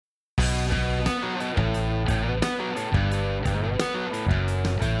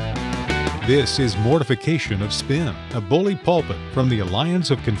This is Mortification of Spin, a bully pulpit from the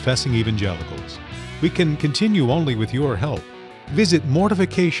Alliance of Confessing Evangelicals. We can continue only with your help. Visit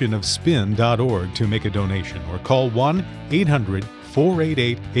mortificationofspin.org to make a donation or call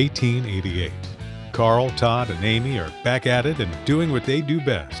 1-800-488-1888. Carl, Todd, and Amy are back at it and doing what they do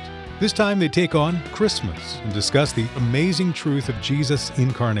best. This time they take on Christmas and discuss the amazing truth of Jesus'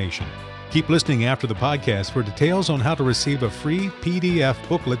 incarnation. Keep listening after the podcast for details on how to receive a free PDF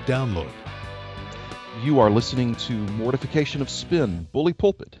booklet download. You are listening to Mortification of Spin, Bully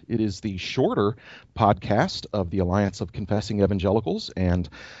Pulpit. It is the shorter podcast of the Alliance of Confessing Evangelicals, and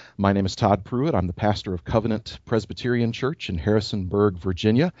my name is Todd Pruitt. I'm the pastor of Covenant Presbyterian Church in Harrisonburg,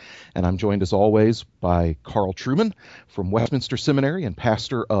 Virginia, and I'm joined as always by Carl Truman from Westminster Seminary and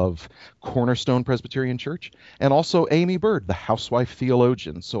pastor of Cornerstone Presbyterian Church, and also Amy Bird, the housewife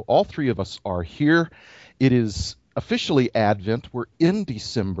theologian. So all three of us are here. It is officially Advent. We're in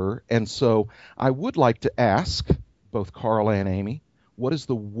December, and so I would like to ask both Carl and Amy, what is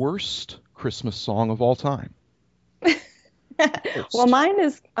the worst Christmas song of all time? Well, mine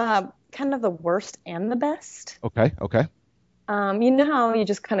is kind of the worst and the best. Okay. You know how you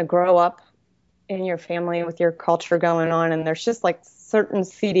just kind of grow up in your family with your culture going on, and there's just like certain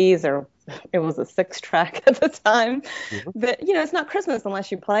CDs, or it was a 6-track at the time, that, it's not Christmas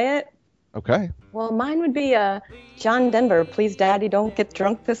unless you play it. Okay. Well, mine would be John Denver, Please Daddy Don't Get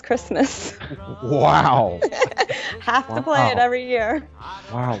Drunk This Christmas. Wow. Have to play it every year.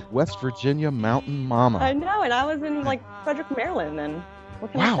 Wow. West Virginia Mountain Mama. I know, and I was in Frederick, Maryland, and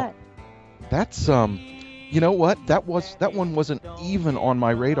what can I say? That's you know what? That one wasn't even on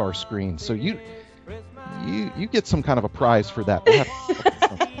my radar screen. So you get some kind of a prize for that.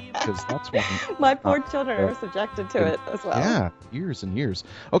 Because that's one. My poor children are subjected to it as well. Yeah, years and years.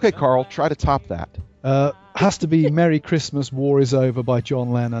 Okay, Carl, try to top that. Has to be Merry Christmas, War is Over by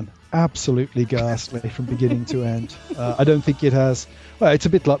John Lennon. Absolutely ghastly from beginning to end. I don't think it has. Well, it's a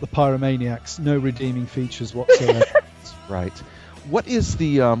bit like the Pyromaniacs. No redeeming features whatsoever. That's right. What is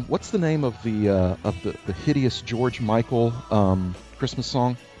the what's the name of the hideous George Michael Christmas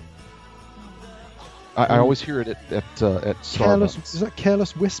song? I always hear it at Starbucks. Is that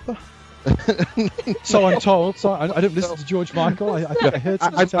Careless Whisper? So I'm told. So I don't listen to George Michael. I think I heard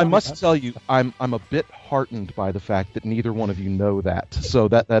something. I must tell you, I'm a bit heartened by the fact that neither one of you know that. So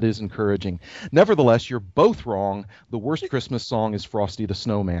that is encouraging. Nevertheless, you're both wrong. The worst Christmas song is Frosty the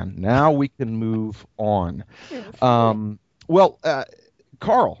Snowman. Now we can move on. Well,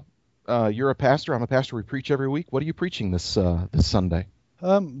 Carl, you're a pastor. I'm a pastor. We preach every week. What are you preaching this Sunday?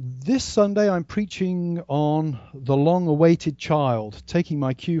 This Sunday I'm preaching on the long-awaited child, taking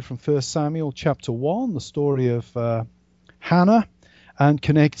my cue from 1 Samuel chapter 1, the story of Hannah, and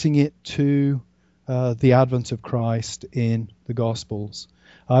connecting it to the advent of Christ in the Gospels.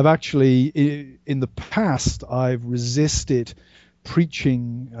 I've actually, in the past, I've resisted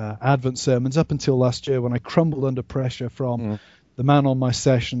preaching Advent sermons up until last year when I crumbled under pressure from the man on my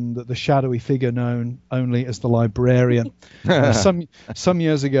session, the shadowy figure known only as the librarian. Some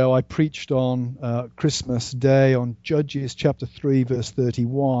years ago, I preached on Christmas Day on Judges chapter 3, verse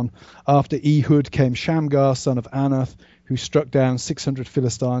 31. After Ehud came Shamgar, son of Anath, who struck down 600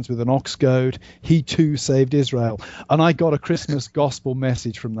 Philistines with an ox goad. He too saved Israel. And I got a Christmas gospel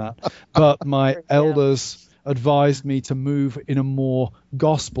message from that. But my elders advised me to move in a more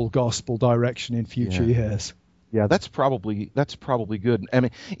gospel direction in future years. Yeah, that's probably good. I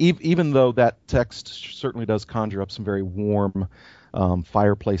mean, even though that text certainly does conjure up some very warm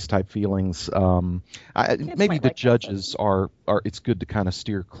fireplace type feelings, maybe the judges are. It's good to kind of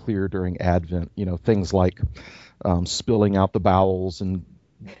steer clear during Advent. Things like spilling out the bowels and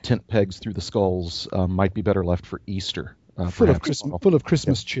tent pegs through the skulls might be better left for Easter. Full of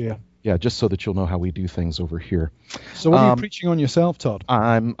Christmas cheer. Yeah, just so that you'll know how we do things over here. So what are you preaching on yourself, Todd?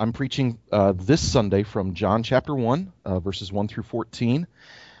 I'm preaching this Sunday from John chapter 1, verses 1 through 14,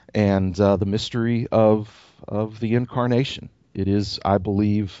 and the mystery of the incarnation. It is, I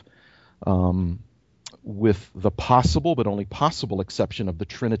believe, with the possible, but only possible exception of the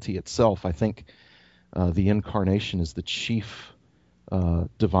Trinity itself, I think the incarnation is the chief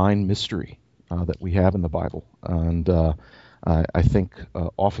divine mystery that we have in the Bible. And I think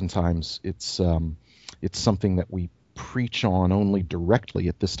oftentimes it's something that we preach on only directly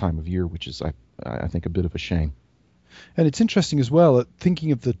at this time of year, which is, I think, a bit of a shame. And it's interesting as well,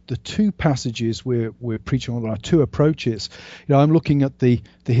 thinking of the two passages we're preaching on, our two approaches. I'm looking at the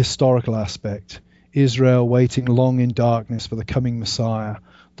historical aspect. Israel waiting long in darkness for the coming Messiah.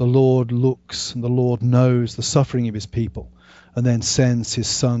 The Lord looks and the Lord knows the suffering of his people, and then sends his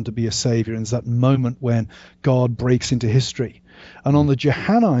son to be a savior. And it's that moment when God breaks into history. And on the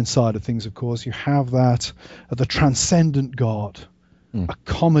Johannine side of things, of course, you have that the transcendent God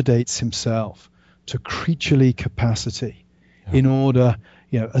accommodates himself to creaturely capacity in order,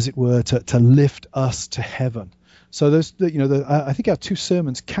 as it were, to lift us to heaven. So I think our two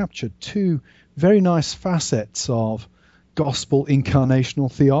sermons captured two very nice facets of gospel incarnational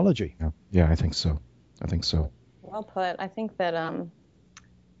theology. Yeah, I think so. Well put. I think that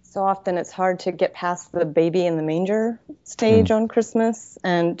so often it's hard to get past the baby in the manger stage on Christmas,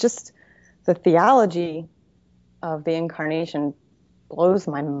 and just the theology of the incarnation blows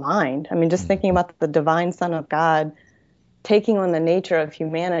my mind. I mean, just thinking about the divine Son of God taking on the nature of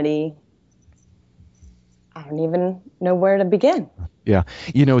humanity, I don't even know where to begin. Yeah.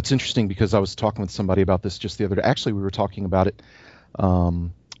 It's interesting because I was talking with somebody about this just the other day. Actually, we were talking about it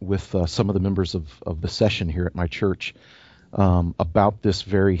with some of the members of the session here at my church about this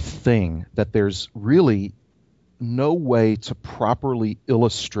very thing, that there's really no way to properly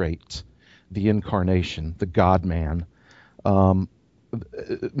illustrate the incarnation, the God-man,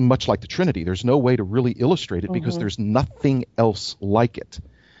 much like the Trinity. There's no way to really illustrate it because there's nothing else like it.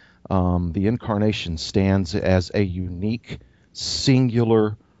 The incarnation stands as a unique,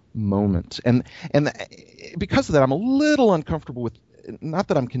 singular moment. And because of that, I'm a little uncomfortable with, not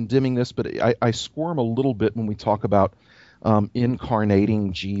that I'm condemning this, but I squirm a little bit when we talk about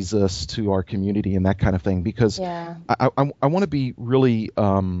incarnating Jesus to our community and that kind of thing, because I want to be really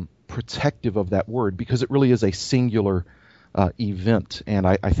protective of that word, because it really is a singular event, and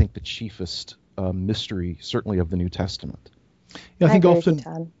I think the chiefest mystery, certainly, of the New Testament. Yeah, I think agree often with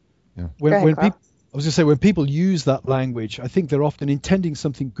you, Todd. when people, I was going to say, when people use that language, I think they're often intending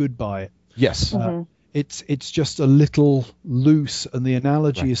something good by it. Yes. It's just a little loose, and the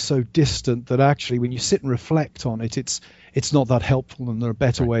analogy is so distant that actually, when you sit and reflect on it, it's not that helpful, and there are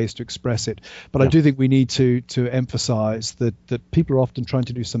better ways to express it. But I do think we need to emphasize that people are often trying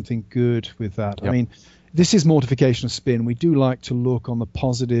to do something good with that. I mean, this is mortification of spin. We do like to look on the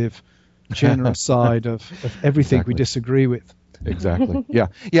positive, generous side of everything we disagree with. Exactly. Yeah.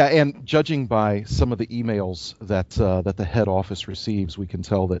 And judging by some of the emails that the head office receives, we can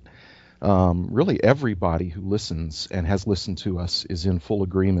tell that really everybody who listens and has listened to us is in full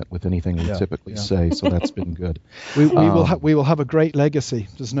agreement with anything we typically say. So that's been good. We will have a great legacy.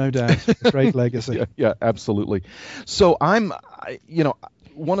 There's no doubt. A great legacy. Yeah, absolutely. So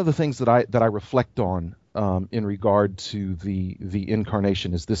one of the things that I reflect on in regard to the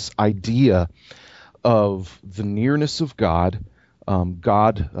incarnation is this idea of the nearness of God,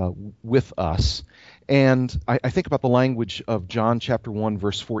 God with us. And I think about the language of John chapter 1,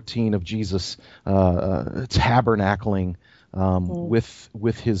 verse 14 of Jesus tabernacling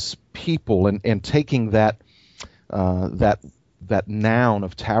with his people, and taking that noun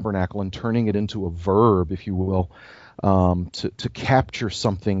of tabernacle and turning it into a verb, if you will, to capture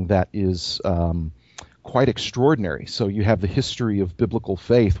something that is quite extraordinary. So you have the history of biblical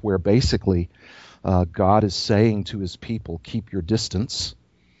faith, where basically God is saying to his people, keep your distance.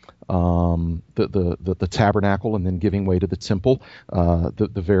 The tabernacle, and then giving way to the temple,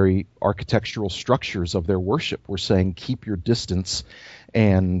 the very architectural structures of their worship were saying, keep your distance,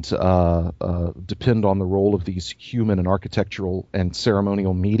 and depend on the role of these human and architectural and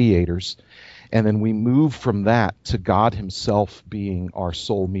ceremonial mediators. And then we move from that to God himself being our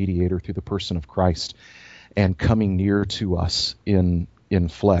sole mediator through the person of Christ and coming near to us in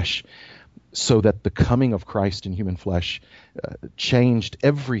flesh, so that the coming of Christ in human flesh changed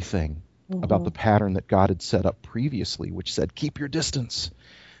everything about the pattern that God had set up previously, which said, keep your distance.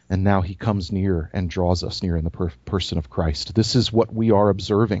 And now he comes near and draws us near in the person of Christ. This is what we are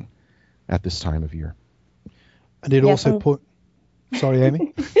observing at this time of year. And it also Sorry,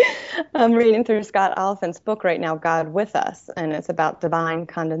 Amy? I'm reading through Scott Oliphant's book right now, God with Us, and it's about divine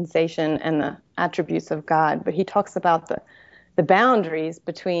condensation and the attributes of God. But he talks about the boundaries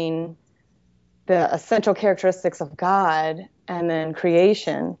between the essential characteristics of God and then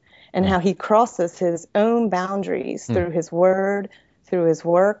creation, and how he crosses his own boundaries through his word, through his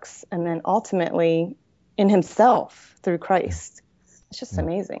works, and then ultimately in himself through Christ. It's just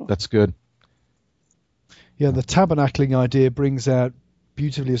amazing. That's good. Yeah, the tabernacling idea brings out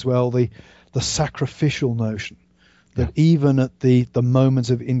beautifully as well the sacrificial notion that even at the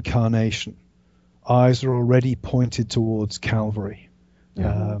moments of incarnation, eyes are already pointed towards Calvary.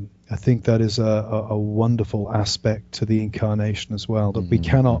 I think that is a wonderful aspect to the incarnation as well, that we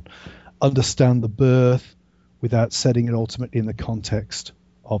cannot understand the birth without setting it ultimately in the context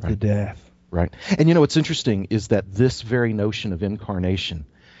of the death. Right. And what's interesting is that this very notion of incarnation,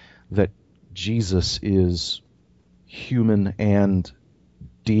 that Jesus is human and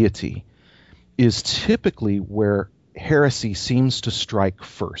deity, is typically where heresy seems to strike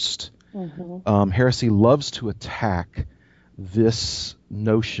first. Heresy loves to attack this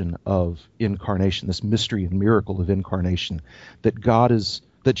notion of incarnation, this mystery and miracle of incarnation, that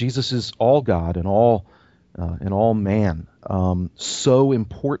Jesus is all God and all man. So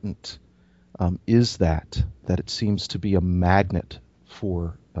important is that it seems to be a magnet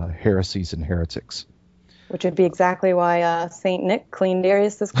for heresies and heretics. Which would be exactly why St. Nick cleaned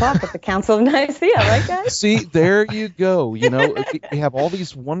Arius' clock at the Council of Nicaea, right, guys? See, there you go. We have all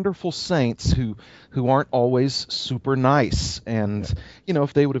these wonderful saints who aren't always super nice. And,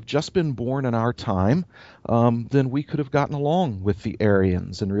 if they would have just been born in our time, then we could have gotten along with the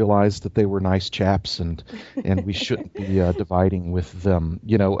Arians and realized that they were nice chaps and we shouldn't be dividing with them.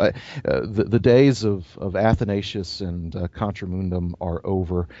 The days of Athanasius and Contra Mundum are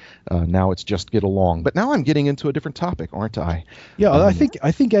over. Now it's just get along. But now I'm getting into a different topic, aren't I? Yeah, I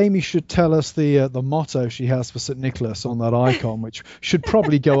think Amy should tell us the motto she has for St. Nicholas on that icon, which should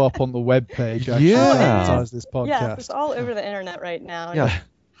probably go up on the webpage. Actually, advertise this podcast. Yeah, it's all over the internet right now. Yeah. It's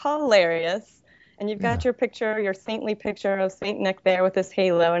hilarious. And you've got your picture, your saintly picture of St. Nick there with his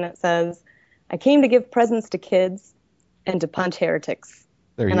halo, and it says, "I came to give presents to kids and to punch heretics."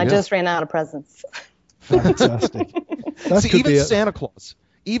 And I just ran out of presents. Fantastic.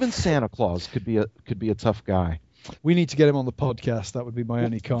 Even Santa Claus could be a tough guy. We need to get him on the podcast. That would be my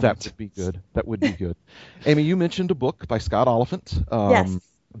only comment. That would be good. Amy, you mentioned a book by Scott Oliphant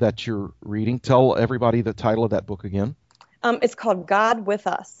that you're reading. Tell everybody the title of that book again. It's called God with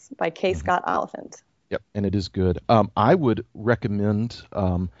Us by K. Scott Oliphant. Yep, and it is good. I would recommend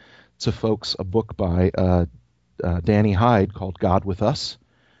to folks a book by Danny Hyde called God with Us,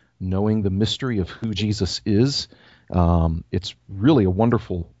 Knowing the Mystery of Who Jesus Is. It's really a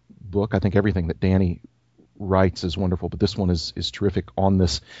wonderful book. I think everything that Danny writes is wonderful, but this one is terrific on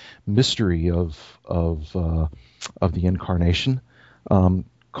this mystery of the incarnation.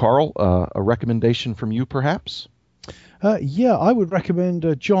 Carl, a recommendation from you, perhaps? I would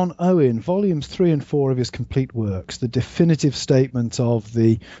recommend John Owen, volumes 3 and 4 of his complete works, the definitive statement of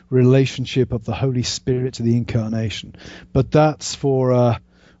the relationship of the Holy Spirit to the incarnation. But that's for a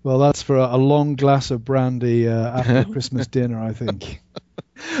long glass of brandy after Christmas dinner, I think.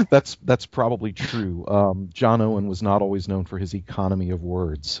 That's probably true. John Owen was not always known for his economy of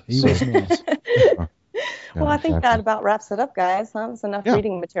words. He was not. Well, I think that about wraps it up, guys. That's enough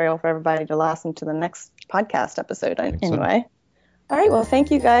reading material for everybody to listen to the next podcast episode anyway. All right, well,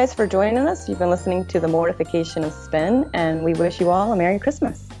 thank you guys for joining us. You've been listening to The Mortification of Spin, and we wish you all a Merry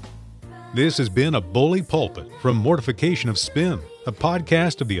Christmas. This has been a Bully Pulpit from Mortification of Spin, a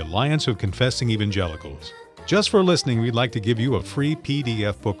podcast of the Alliance of Confessing Evangelicals. Just for listening, we'd like to give you a free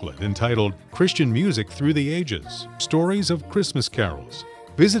PDF booklet entitled Christian Music Through the Ages, Stories of Christmas Carols.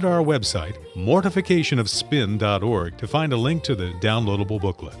 Visit our website, mortificationofspin.org, to find a link to the downloadable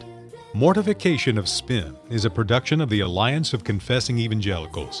booklet. Mortification of Spin is a production of the Alliance of Confessing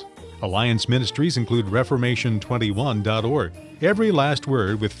Evangelicals. Alliance ministries include Reformation21.org, Every Last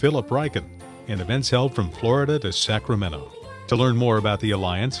Word with Philip Ryken, and events held from Florida to Sacramento. To learn more about the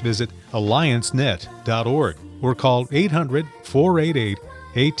Alliance, visit alliancenet.org or call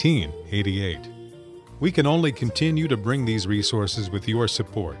 800-488-1888. We can only continue to bring these resources with your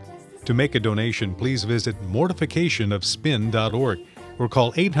support. To make a donation, please visit mortificationofspin.org or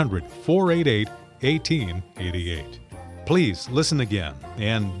call 800-488-1888. Please listen again,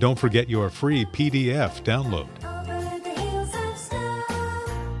 and don't forget your free PDF download.